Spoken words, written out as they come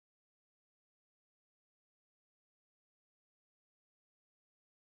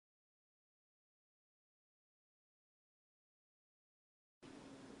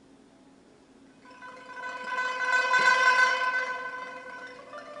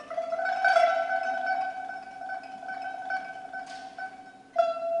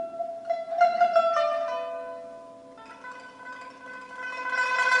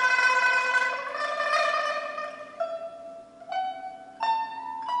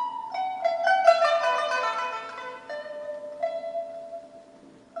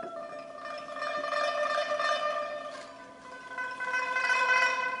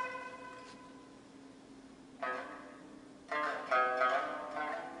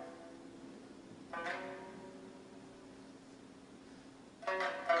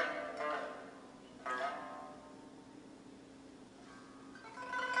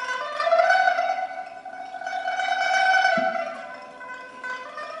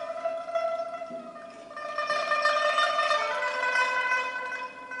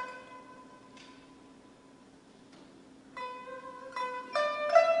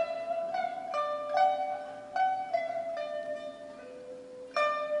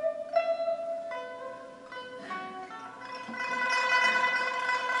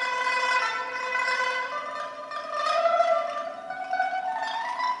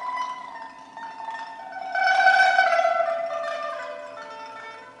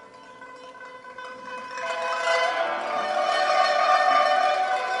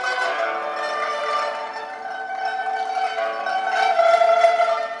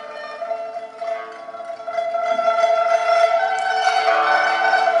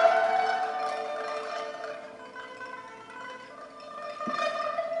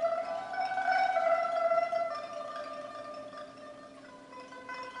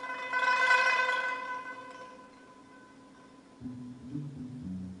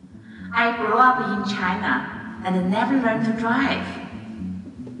I grew up in China and never learned to drive.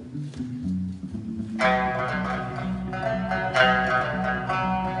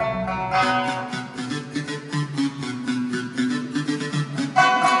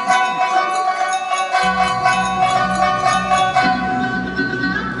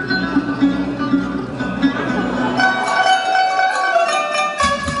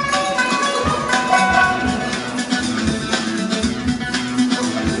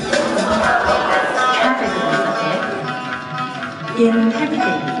 In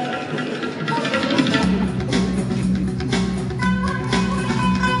everything.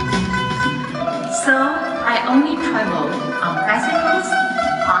 So I only travel on bicycles,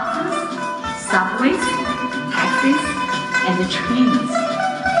 buses, subways, taxis, and trains.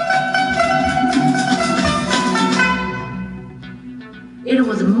 It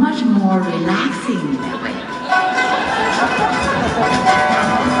was much more relaxing that way.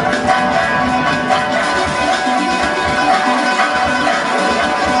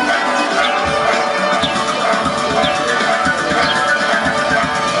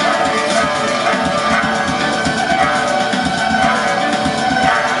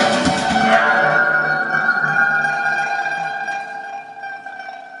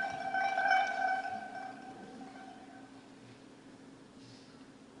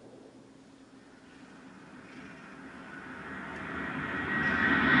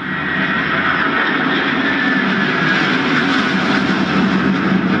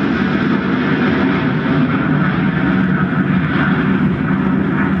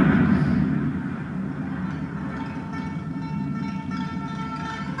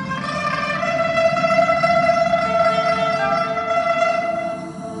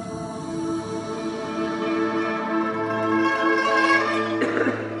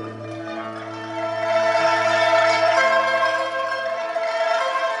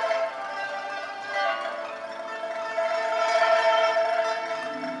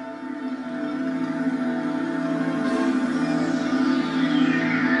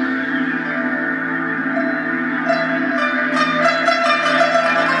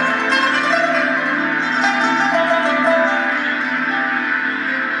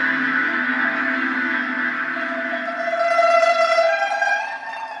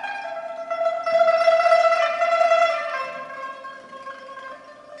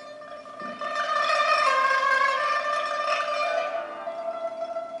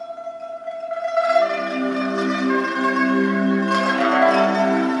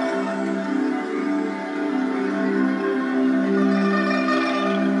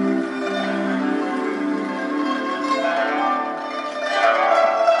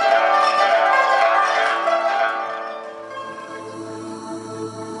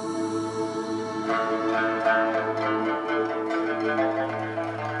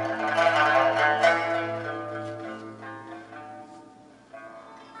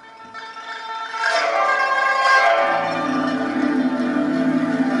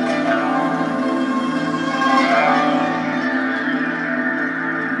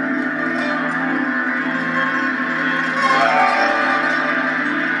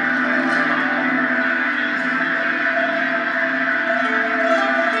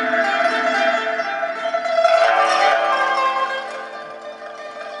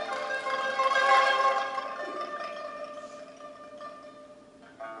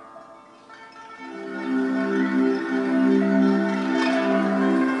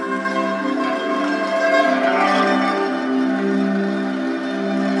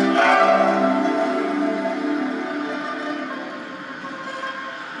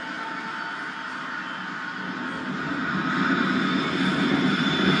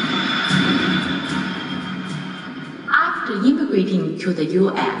 Immigrating to the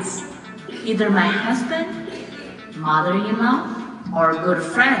U.S., either my husband, mother-in-law, or good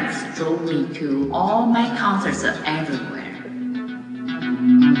friends drove me to all my concerts everywhere.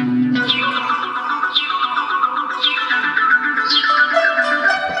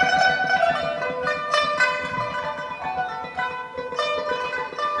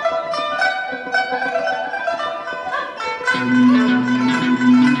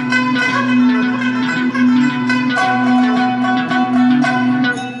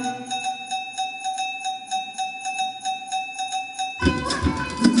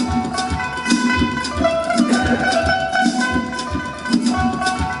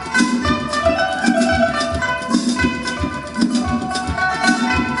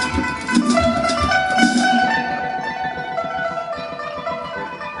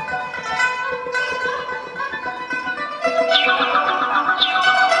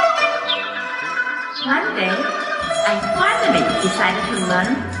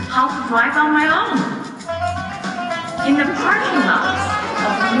 how to drive on my own. In the parking lots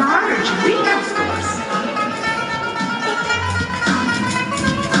of large retail stores.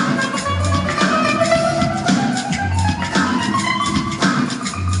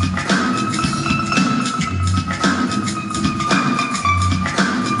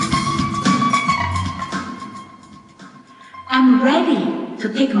 I'm ready to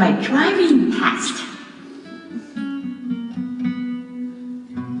take my driving test.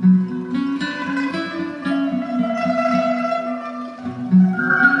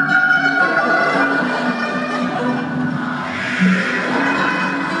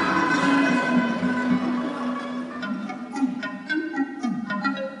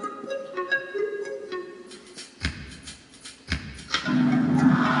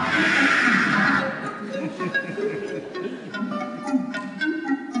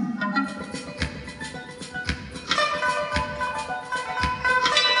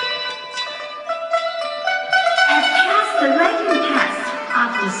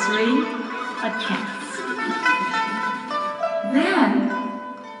 Then,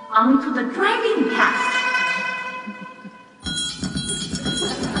 on to the driving test.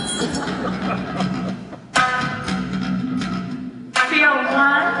 Field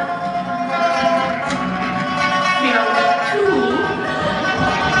 1, Field 2,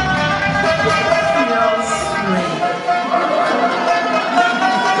 Field 3.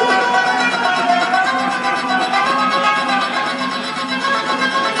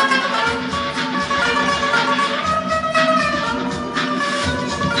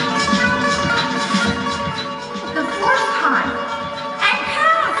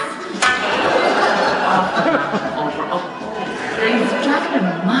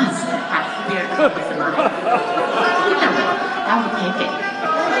 I will take it.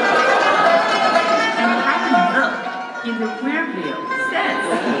 And I haven't looked in the rear view since.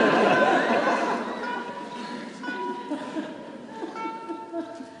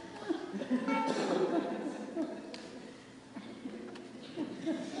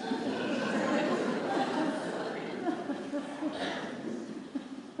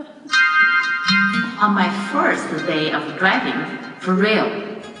 On my first day of driving, for real,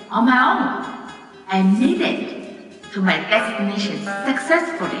 on my own, I made it to my destination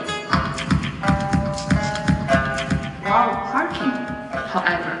successfully. While parking,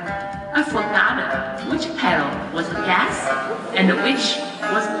 however, I forgot which pedal was gas and which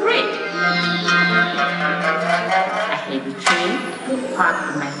was brake. I hit the tree,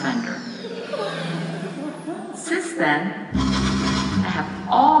 parked my Thunder. Since then, I have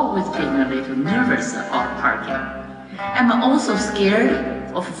always been a little nervous about parking. I'm also scared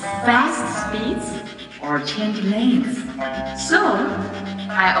of fast speeds or change lanes. So,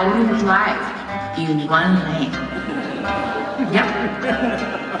 I only drive in one lane. Yep,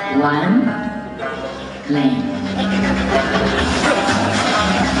 one lane.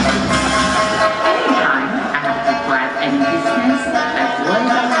 Anytime I have to drive any distance, I avoid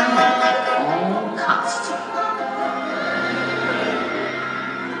the line at all costs.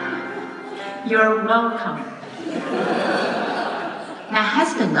 You're welcome. My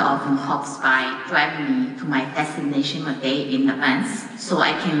husband often hops by, driving me to my destination a day in advance so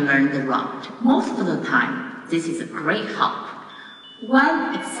I can learn the route. Most of the time, this is a great help.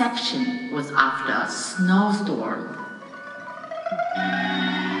 One exception was after a snowstorm.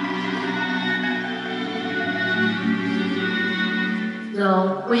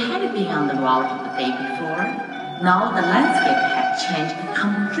 Though we had been on the route the day before, now the landscape had changed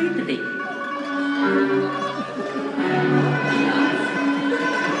completely.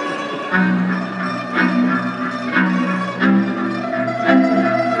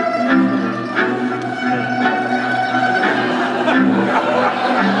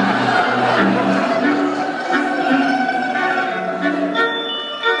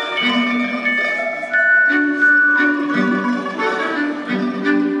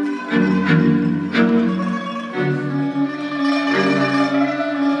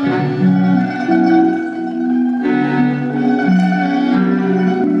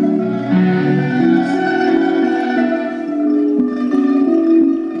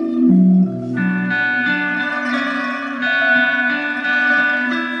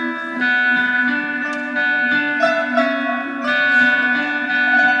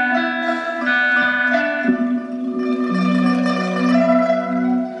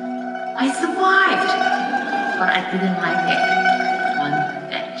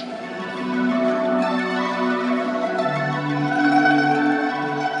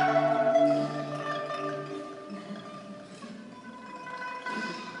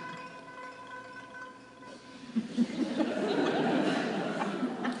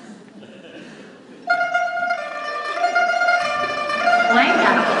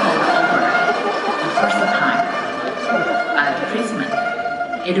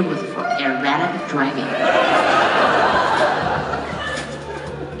 It was for erratic driving.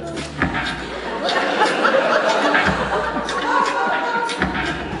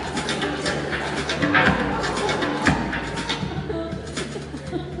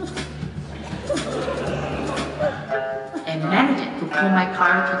 I managed to pull my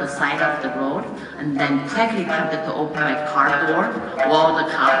car to the side of the road and then quickly attempted to open my car door while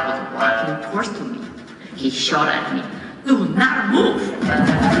the cop was walking towards to me. He shouted at me, "Do not move!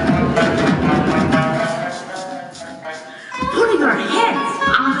 Put your hands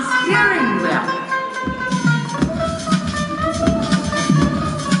on the steering wheel!"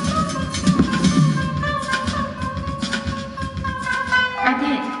 I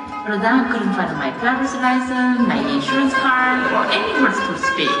did, but then I couldn't find my driver's license, my insurance card, or anywhere to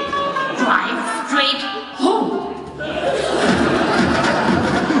speak. Drive straight home!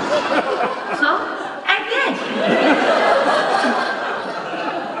 So, I did.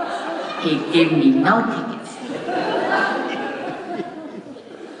 He gave me no tickets.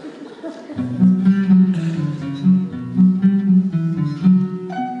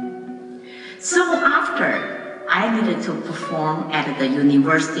 So after, I needed to perform at the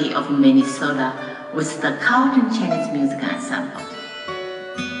University of Minnesota with the Carleton Chinese Music Ensemble.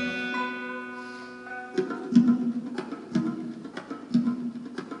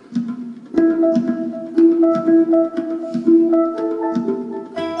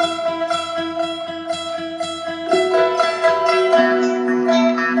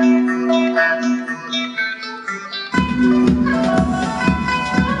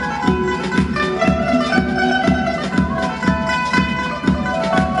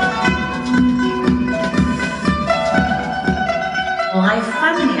 Well, I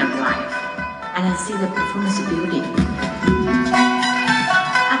finally arrived, and I see the performance building.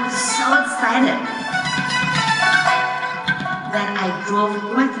 I was so excited that I drove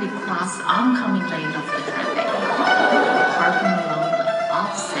directly across the oncoming lane of the traffic, parking along the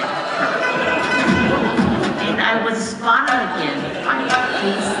opposite curb. And I was spotted again by a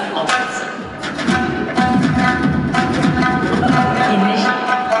police officer. Initially,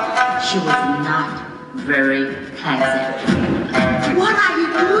 she was not very pleasant. "What are you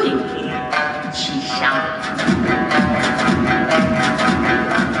doing?" she shouted.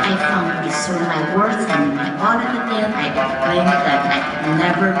 I found restored my words and my wallet again. I explained that I'd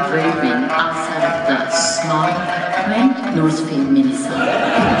never driven outside of the small, quaint Northfield, Minnesota.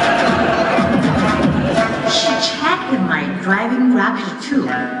 She checked my driving record too.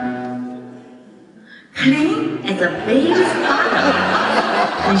 Clean as a baby's bottom.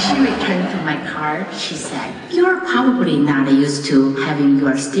 When she returned to my car, she said, "You're probably not used to having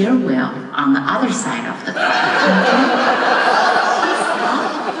your steering wheel on the other side of the car."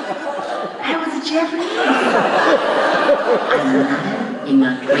 I was Japanese. I nodded in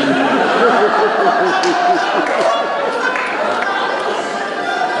agreement.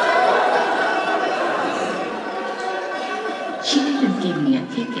 She didn't give me a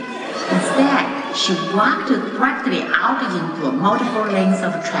ticket. Instead, she walked directly out into multiple lanes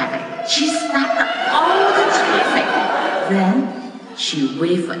of traffic. She stopped all the traffic. Then she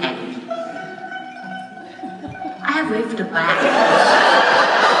waved at me. I waved back.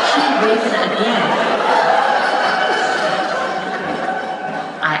 She waved again.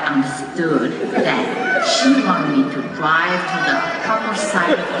 I understood that she wanted me to drive to the proper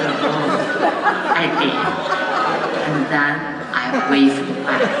side of the road. I did. And then I waved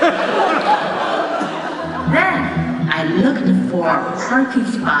back. Then I looked for a parking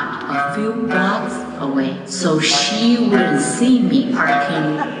spot a few blocks away so she wouldn't see me parking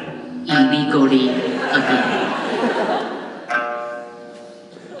illegally again.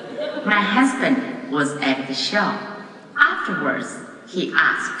 My husband was at the shop. Afterwards, he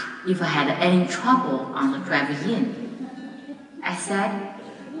asked if I had any trouble on the drive in. I said,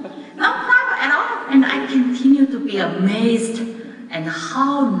 "No problem at all," and I continued to be amazed at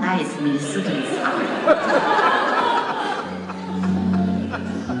how nice Minnesotans are.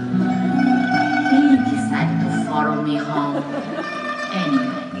 He decided to follow me home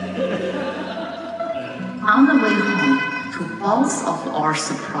anyway. On the way home, to both of our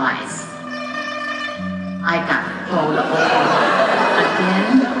surprise, I got pulled over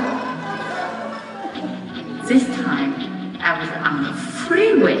again. This time, I was on the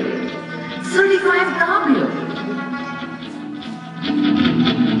freeway, 35W.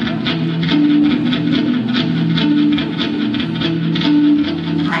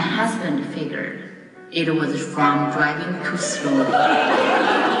 My husband figured it was from driving too slowly.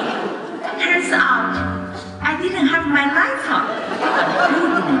 Turns out, I didn't have my lights on, but he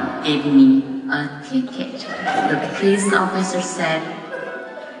didn't give me a ticket. The police officer said,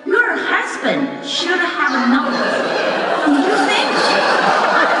 husband should have known. Don't you think?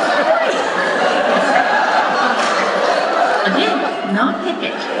 Again, no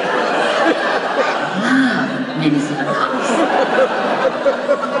ticket. Love Minnesota cops.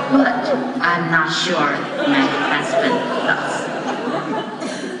 But I'm not sure my husband does.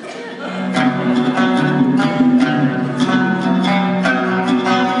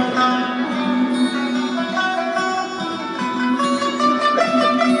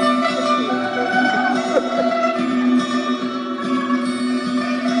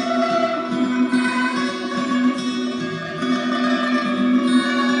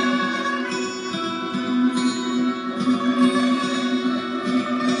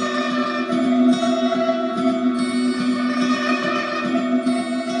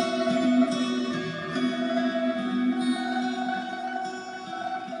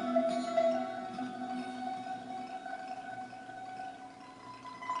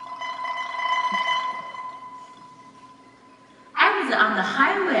 On the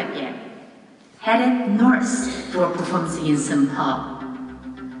highway again, headed north for a performance in St. Paul.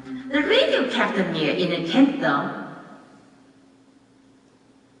 The radio kept me in a tent though.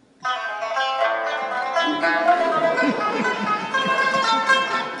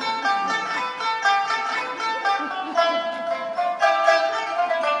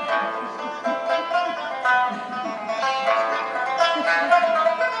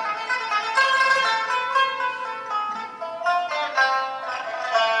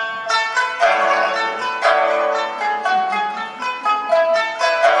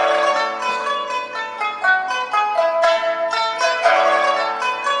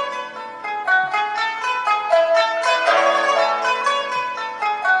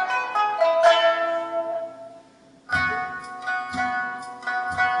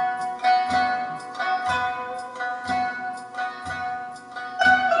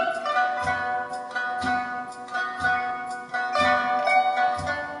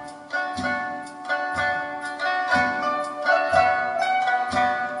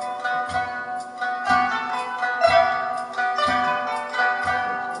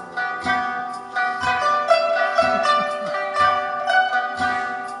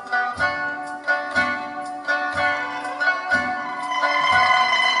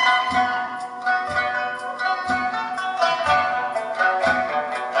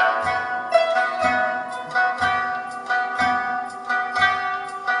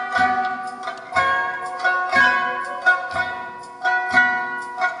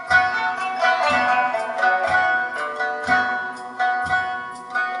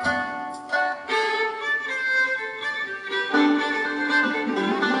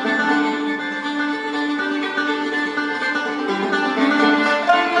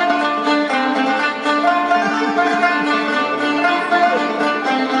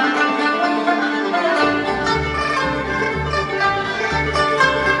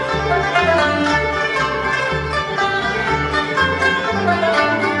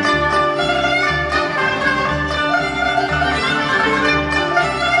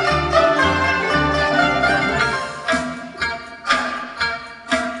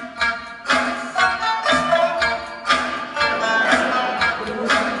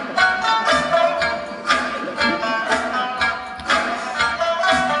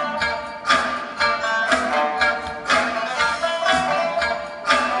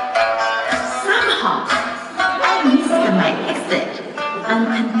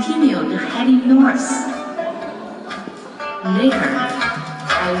 Later,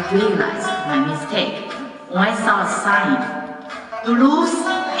 I realized my mistake when I saw a sign, "Blues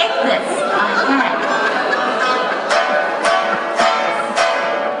exits ahead."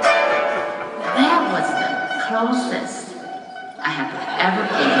 That was the closest I have ever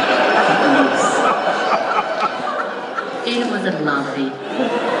been to blues. It was lovely.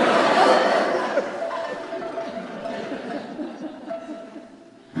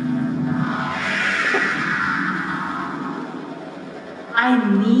 I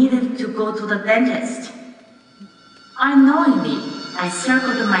needed to go to the dentist. Unknowingly, I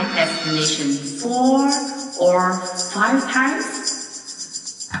circled my destination 4 or 5 times.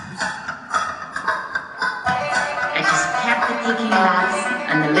 I just kept taking laps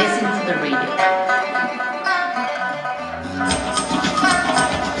and listening to the radio.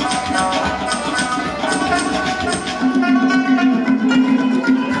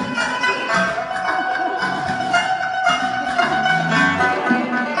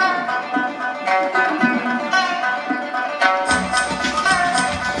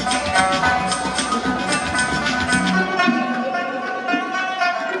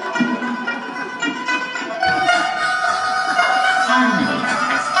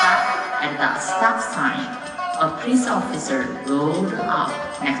 police officer rolled up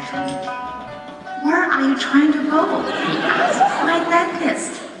next to me. "Where are you trying to go?" he asked. "My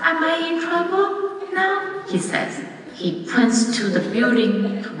dentist. Am I in trouble now?" he says. He points to the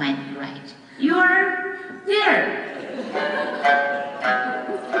building to my right. "You're there."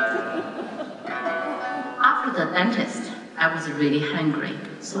 After the dentist, I was really hungry,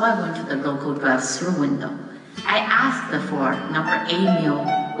 so I went to the local drive-thru window. I asked for number 8 meal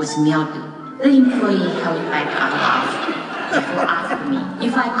with mildew. The employee held back a laugh before asking me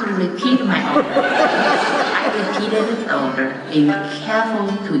if I could repeat my order. I repeated the order, being careful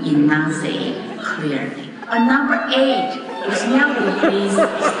to enunciate clearly. "A number 8 with mildew, please,"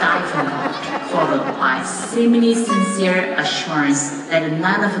 stifled, followed by seemingly sincere assurance that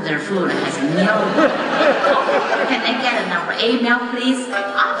none of their food has mildew. "Can I get a number 8 meal, please?"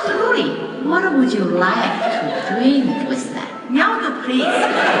 "Absolutely. What would you like to drink with that?" "Mildew, please."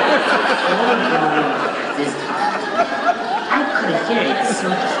 Oh, no, this time. I could hear it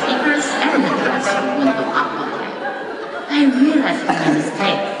through the speakers and the drive-thru window up ahead. I realized my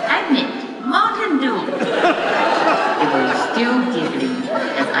mistake. I meant Mountain Dew. They were still giggling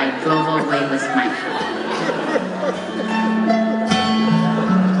as I drove away with my food.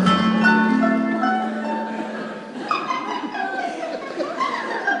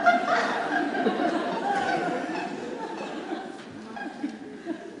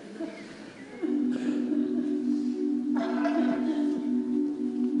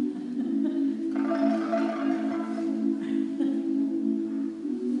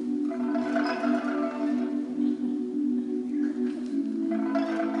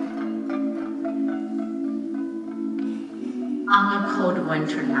 On a cold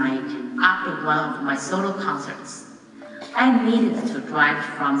winter night, after one of my solo concerts, I needed to drive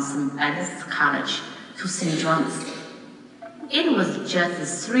from St. Ben's College to St. John's. It was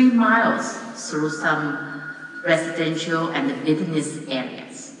just 3 miles through some residential and business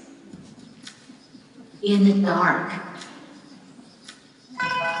areas. In the dark,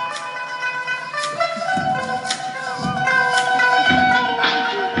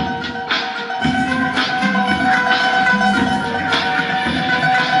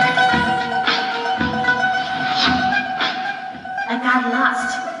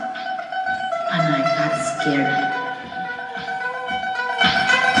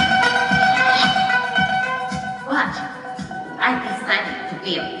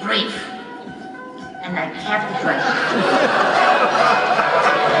 and I kept driving.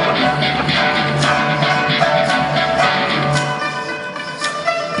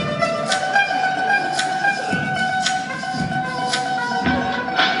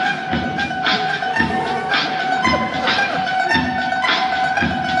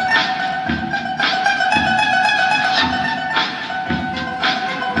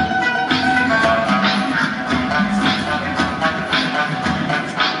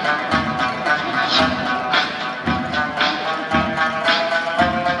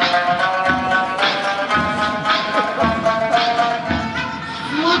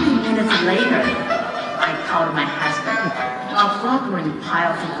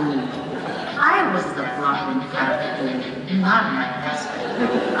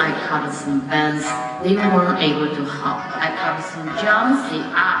 They weren't able to help. I called St. John's. They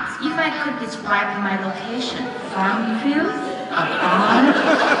asked if I could describe my location. Farmfield? A barn?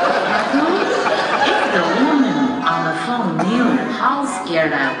 Cattle? If the woman on the phone knew how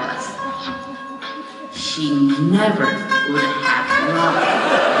scared I was, she never would have known.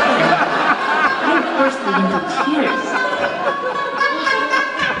 I burst into tears.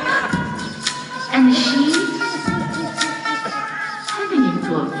 And she turned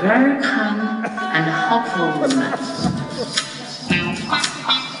into a very kind and hopeful woman.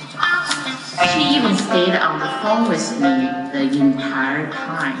 She even stayed on the phone with me the entire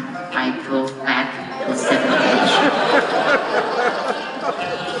time I drove back to civilization.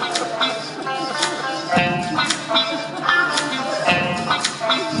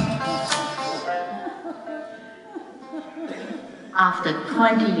 After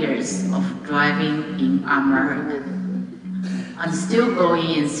 20 years of driving in America, I'm still going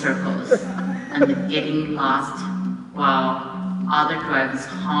in circles and getting lost while other drivers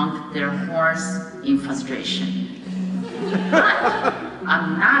honk their horns in frustration. But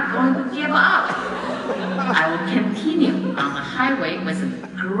I'm not going to give up. I will continue on the highway with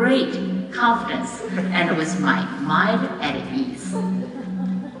great confidence and with my mind at ease.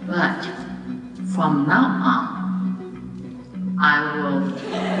 But from now on, I will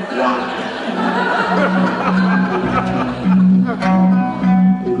walk.